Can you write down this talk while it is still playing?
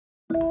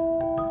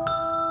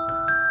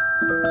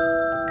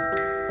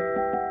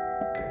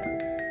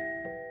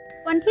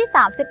ที่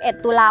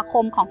31ตุลาค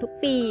มของทุก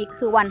ปี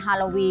คือวันฮา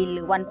โลวีนห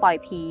รือวันปล่อย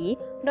ผี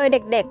โดยเ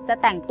ด็กๆจะ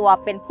แต่งตัว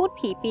เป็นพูด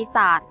ผีปีศ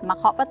าจมา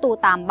เคาะประตู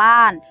ตามบ้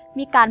าน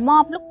มีการมอ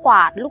บลูกกว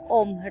าดลูกอ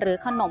มหรือ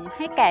ขนมใ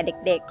ห้แก่เ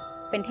ด็ก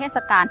ๆเป็นเทศ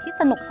กาลที่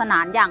สนุกสนา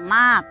นอย่างม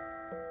าก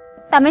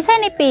แต่ไม่ใช่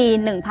ในปี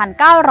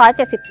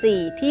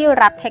 1974 ที่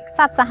รัฐเท็ก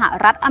ซัสสห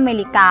รัฐอเม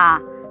ริกา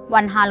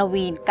วันฮาโล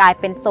วีนกลาย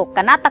เป็นโศก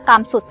นาฏกรร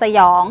มสุดสย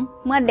อง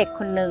เมื่อเด็กค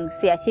นหนึ่งเ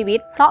สียชีวิต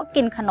เพราะ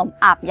กินขนม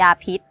อาบยา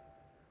พิษ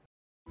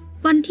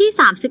วันที่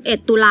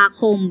31ตุลา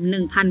คม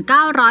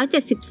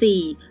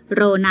 1974 โ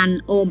รนัน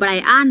โอไบร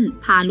อัน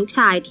พาลูกช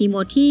ายทิโม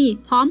ธี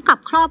พร้อมกับ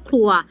ครอบค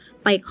รัว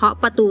ไปเคาะ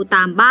ประตูต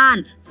ามบ้าน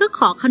เพื่อข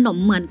อขนม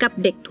เหมือนกับ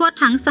เด็กทั่ว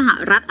ทั้งสห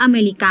รัฐอเม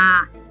ริกา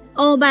โ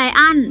อไบร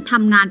อันท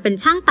ำงานเป็น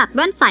ช่างตัดแ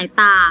ว่นสาย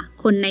ตา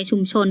คนในชุ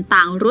มชน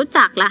ต่างรู้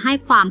จักและให้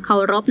ความเคา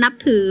รพนับ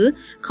ถือ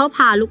เขาพ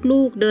า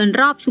ลูกๆเดิน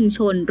รอบชุมช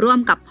นร่วม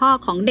กับพ่อ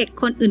ของเด็ก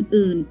คน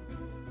อื่น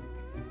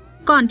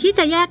ๆก่อนที่จ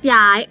ะแยก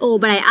ย้ายโอ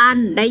ไบรอัน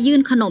ได้ยื่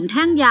นขนมแ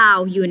ท่งยาว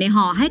อยู่ใน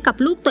ห่อให้กับ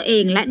ลูกตัวเอ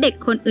งและเด็ก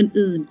คน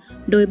อื่น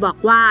ๆโดยบอก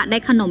ว่าได้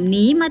ขนม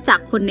นี้มาจาก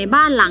คนใน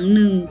บ้านหลังห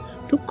นึ่ง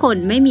ทุกคน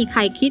ไม่มีใค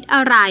รคิดอ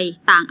ะไร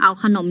ต่างเอา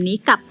ขนมนี้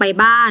กลับไป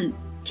บ้าน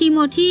ทิโม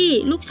ธี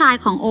ลูกชาย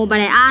ของโอไบ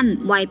รอัน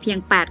วัยเพียง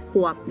8 ข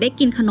วบได้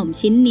กินขนม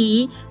ชิ้นนี้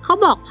เขา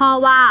บอกพ่อ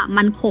ว่า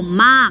มันขม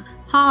มาก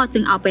พ่อจึ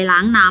งเอาไปล้า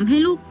งน้ำให้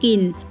ลูกกิ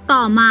นต่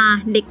อมา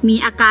เด็กมี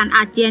อาการอ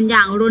าเจียนอ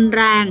ย่างรุน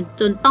แรง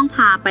จนต้องพ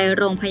าไป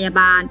โรงพยา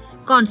บาล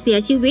ก่อนเสีย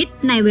ชีวิต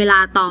ในเวลา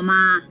ต่อม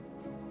า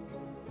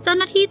เจ้าห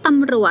น้าที่ต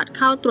ำรวจเ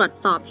ข้าตรวจ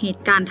สอบเห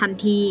ตุการณ์ทัน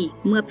ที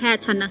เมื่อแพท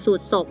ย์ชันสู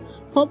ตรศพ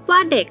พบว่า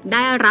เด็กไ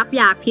ด้รับ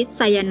ยาพิษไ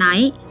ซยาไน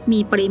ด์มี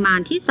ปริมาณ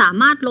ที่สา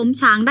มารถล้ม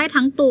ช้างได้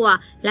ทั้งตัว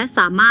และส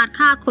ามารถ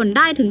ฆ่าคนไ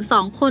ด้ถึง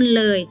2 คน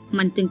เลย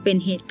มันจึงเป็น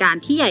เหตุการ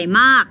ณ์ที่ใหญ่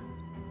มาก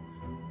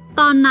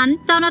ตอนนั้น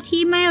เจ้าหน้า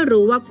ที่ไม่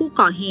รู้ว่าผู้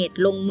ก่อเหตุ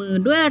ลงมือ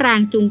ด้วยแร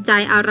งจูงใจ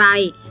อะไร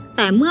แ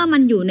ต่เมื่อมั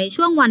นอยู่ใน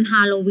ช่วงวันฮ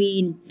าโลวี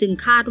นจึง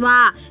คาดว่า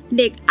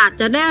เด็กอาจ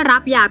จะได้รั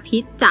บยาพิ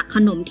ษจากข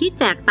นมที่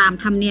แจกตาม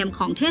ธรรมเนียมข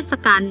องเทศ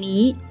กาล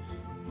นี้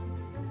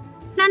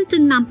นั่นจึ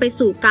งนำไป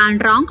สู่การ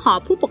ร้องขอ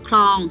ผู้ปกคร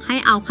องให้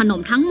เอาขน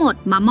มทั้งหมด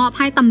มามอบ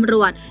ให้ตำร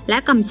วจและ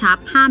กำชับ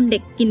ห้ามเด็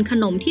กกินข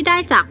นมที่ได้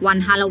จากวัน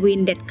ฮาโลวี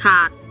นเด็ดข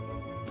าด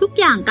ทุก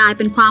อย่างกลายเ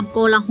ป็นความโก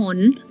ลาหล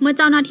เมื่อเ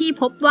จ้าหน้าที่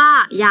พบว่า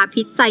ยา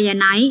พิษไซยา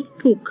ไนด์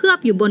ถูกเคลือบ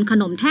อยู่บนข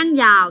นมแท่ง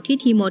ยาวที่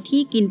ทิโมธี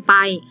กินไป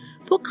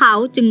พวกเขา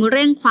จึงเ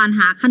ร่งควานห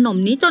าขนม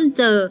นี้จนเ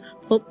จอ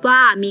พบว่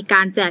ามีก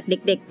ารแจกเ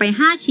ด็กๆไป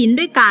5 ชิ้น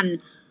ด้วยกัน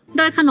โ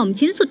ดยขนม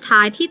ชิ้นสุดท้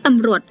ายที่ต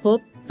ำรวจพบ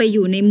ไปอ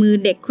ยู่ในมือ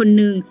เด็กคน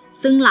หนึ่ง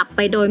ซึ่งหลับไป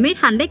โดยไม่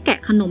ทันได้แกะ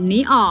ขนม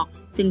นี้ออก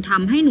จึงท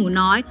ำให้หนู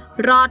น้อย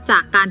รอดจา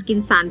กการกิน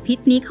สารพิษ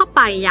นี้เข้าไ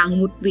ปอย่างห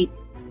งุดหงิด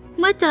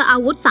เมื่อเจออา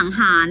วุธสังห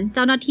ารเ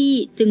จ้าหน้าที่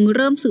จึงเ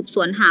ริ่มสืบส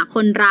วนหาค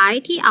นร้าย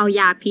ที่เอา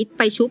ยาพิษไ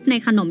ปชุบใน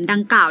ขนมดั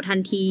งกล่าวทัน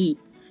ที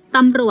ต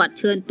ำรวจ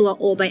เชิญตัว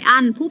โอไบรอั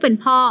นผู้เป็น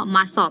พ่อม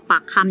าสอบปา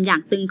กคำอย่า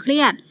งตึงเครี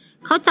ยด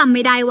เขาจำไ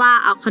ม่ได้ว่า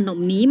เอาขนม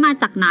นี้มา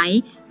จากไหน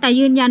แต่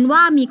ยืนยันว่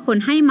ามีคน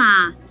ให้มา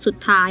สุด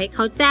ท้ายเข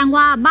าแจ้ง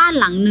ว่าบ้าน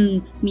หลังหนึ่ง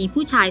มี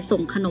ผู้ชายส่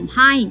งขนมใ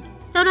ห้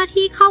เจ้าหน้า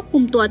ที่เข้าคุ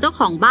มตัวเจ้า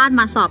ของบ้าน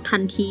มาสอบทั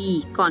นที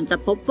ก่อนจะ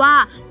พบว่า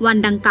วัน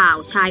ดังกล่าว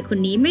ชายคน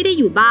นี้ไม่ได้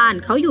อยู่บ้าน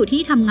เขาอยู่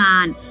ที่ทำงา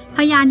นพ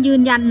ยานยื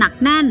นยันหนัก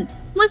แน่น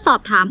เมื่อสอ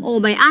บถามโอ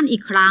ไบรอันอี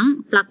กครั้ง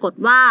ปรากฏ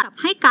ว่า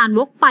ให้การว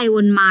กไปว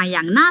นมาอ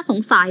ย่างน่าส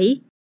งสัย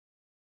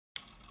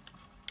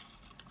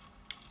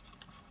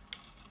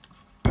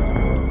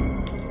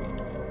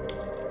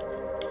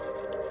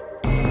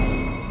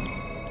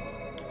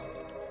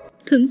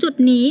ถึงจุด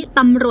นี้ต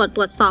ำรวจต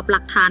รวจสอบห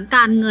ลักฐานก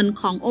ารเงิน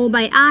ของโอไบร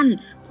อัน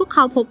พวกเข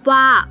าพบ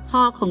ว่าพ่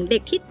อของเด็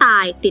กที่ตา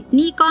ยติดห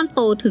นี้ก้อนโต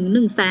ถึง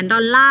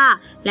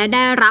$100,000และไ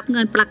ด้รับเ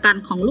งินประกัน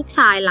ของลูกช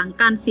ายหลัง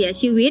การเสีย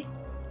ชีวิต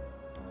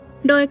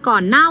โดยก่อ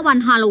นหน้าวัน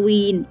ฮาโล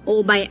วีนโอ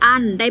ไบรอั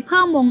นได้เ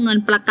พิ่มวงเงิน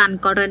ประกัน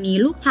กรณี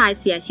ลูกชาย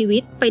เสียชีวิ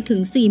ตไปถึง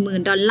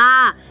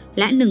$40,000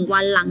และ1 วั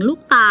นหลังลูก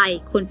ตาย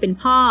คนเป็น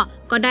พ่อ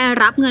ก็ได้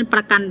รับเงินป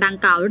ระกันดัง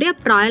กล่าวเรียบ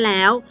ร้อยแ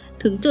ล้ว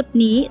ถึงจุด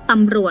นี้ต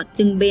ำรวจ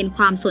จึงเบนค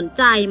วามสนใ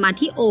จมา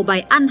ที่โอไบร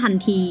อันทัน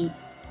ที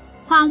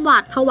ความหวา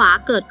ดผวา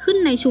เกิดขึ้น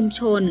ในชุม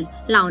ชน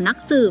เหล่านัก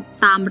สืบ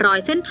ตามรอย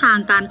เส้นทาง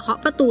การเคาะ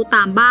ประตูต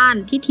ามบ้าน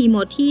ที่ทิโม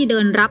ธีเดิ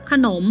นรับข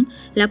นม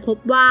และพบ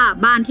ว่า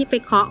บ้านที่ไป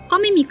เคาะก็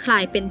ไม่มีใคร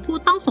เป็นผู้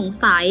ต้องสง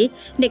สัย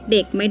เ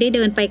ด็กๆไม่ได้เ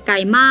ดินไปไกล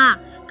มาก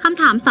ค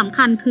ำถามสำ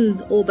คัญคือ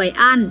โอไบร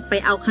อันไป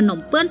เอาขนม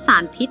เปื้อนสา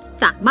รพิษ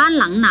จากบ้าน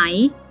หลังไหน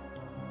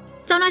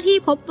เจ้าหน้าที่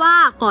พบว่า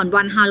ก่อน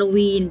วันฮาโล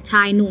วีนช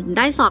ายหนุ่มไ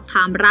ด้สอบถ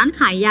ามร้าน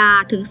ขายยา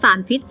ถึงสาร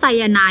พิษไซ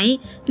ยาไนด์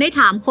ได้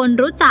ถามคน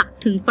รู้จัก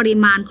ถึงปริ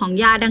มาณของ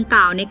ยาดังก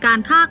ล่าวในการ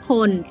ฆ่าค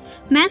น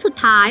แม้สุด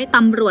ท้ายต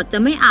ำรวจจะ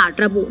ไม่อาจ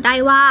ระบุได้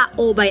ว่าโ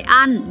อไบร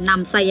อันน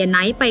ำไซยาไน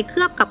ด์ไปเค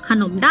ลือบกับข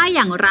นมได้อ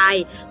ย่างไร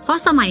เพราะ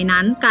สมัย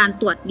นั้นการ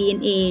ตรวจ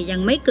DNA ยั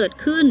งไม่เกิด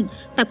ขึ้น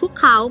แต่พวก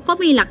เขาก็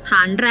มีหลักฐ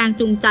านแรง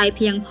จูงใจเ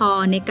พียงพอ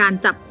ในการ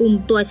จับกุม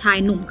ตัวชาย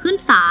หนุ่มขึ้น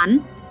ศาล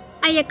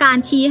อัยการ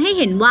ชี้ให้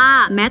เห็นว่า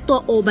แม้ตัว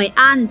โอไบร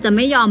อันจะไ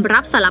ม่ยอมรั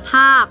บสารภ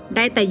าพไ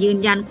ด้แต่ยืน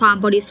ยันความ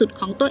บริสุทธิ์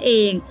ของตัวเอ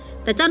ง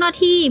แต่เจ้าหน้า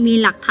ที่มี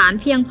หลักฐาน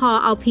เพียงพอ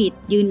เอาผิด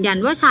ยืนยัน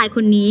ว่าชายค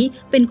นนี้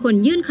เป็นคน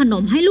ยื่นขน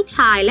มให้ลูกช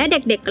ายและเ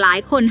ด็กๆหลาย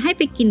คนให้ไ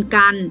ปกิน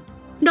กัน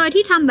โดย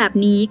ที่ทำแบบ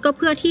นี้ก็เ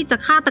พื่อที่จะ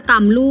ฆาตกร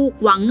รมลูก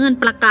หวังเงิน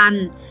ประกัน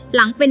ห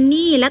ลังเป็นห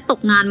นี้และตก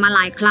งานมาหล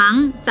ายครั้ง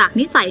จาก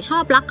นิสัยชอ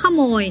บลักขโ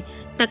มย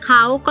แต่เข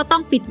าก็ต้อ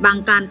งปิดบัง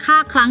การฆ่า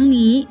ครั้ง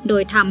นี้โด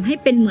ยทำให้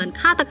เป็นเหมือน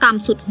ฆาตกรรม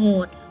สุดโห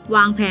ดว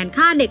างแผน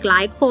ฆ่าเด็กหล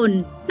ายคน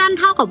นั่น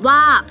เท่ากับว่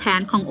าแผ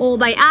นของโอ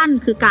ไบอัน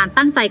คือการ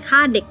ตั้งใจฆ่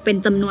าเด็กเป็น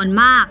จำนวน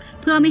มาก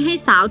เพื่อไม่ให้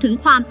สาวถึง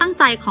ความตั้ง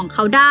ใจของเข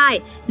าได้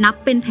นับ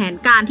เป็นแผน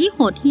การที่โห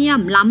ดเหี้ย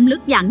มล้ำลึ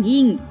กอย่าง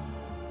ยิ่ง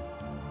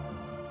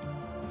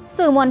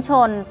สื่อมวลช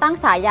นตั้ง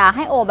ฉายาใ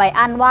ห้โอไบ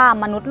อันว่า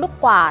มนุษย์ลูก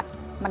กวาด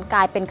มันกล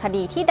ายเป็นค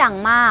ดีที่ดัง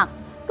มาก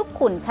ลูก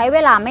ขุนใช้เว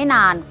ลาไม่น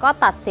านก็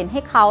ตัดสินให้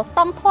เขา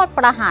ต้องโทษป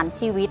ระหาร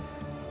ชีวิต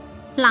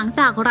หลัง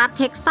จากรัฐ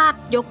เท็กซัส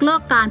ยกเลิ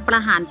กการปร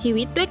ะหารชี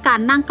วิตด้วยการ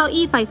นั่งเก้า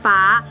อี้ไฟฟ้า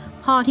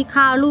พ่อที่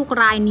ฆ่าลูก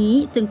รายนี้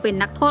จึงเป็น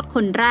นักโทษค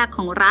นแรกข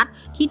องรัฐ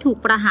ที่ถูก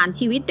ประหาร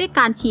ชีวิตด้วยก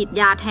ารฉีด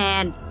ยาแท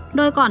นโ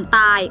ดยก่อนต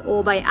ายโอ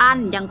ไบอัน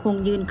ยังคง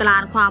ยืนกรา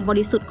นความบ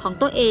ริสุทธิ์ของ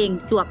ตัวเอง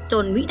จวบจ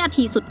นวินา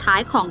ทีสุดท้าย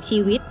ของชี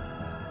วิต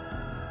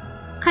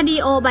คดี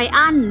โอไบ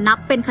อันนับ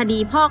เป็นคดี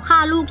พ่อฆ่า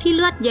ลูกที่เ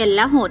ลือดเย็นแ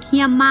ละโหดเ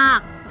หี้ยมมาก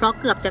เพราะ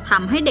เกือบจะท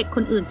ำให้เด็กค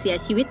นอื่นเสีย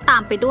ชีวิตตา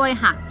มไปด้วย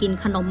หากกิน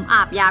ขนมอ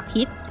าบยา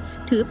พิษ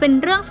ถือเป็น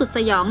เรื่องสุดส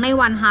ยองใน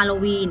วันฮาโล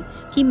วีน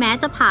ที่แม้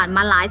จะผ่านม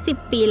าหลาย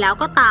10 ปีแล้ว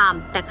ก็ตาม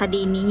แต่ค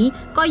ดีนี้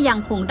ก็ยัง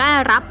คงได้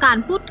รับการ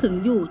พูดถึง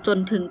อยู่จน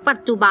ถึงปัจ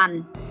จุบัน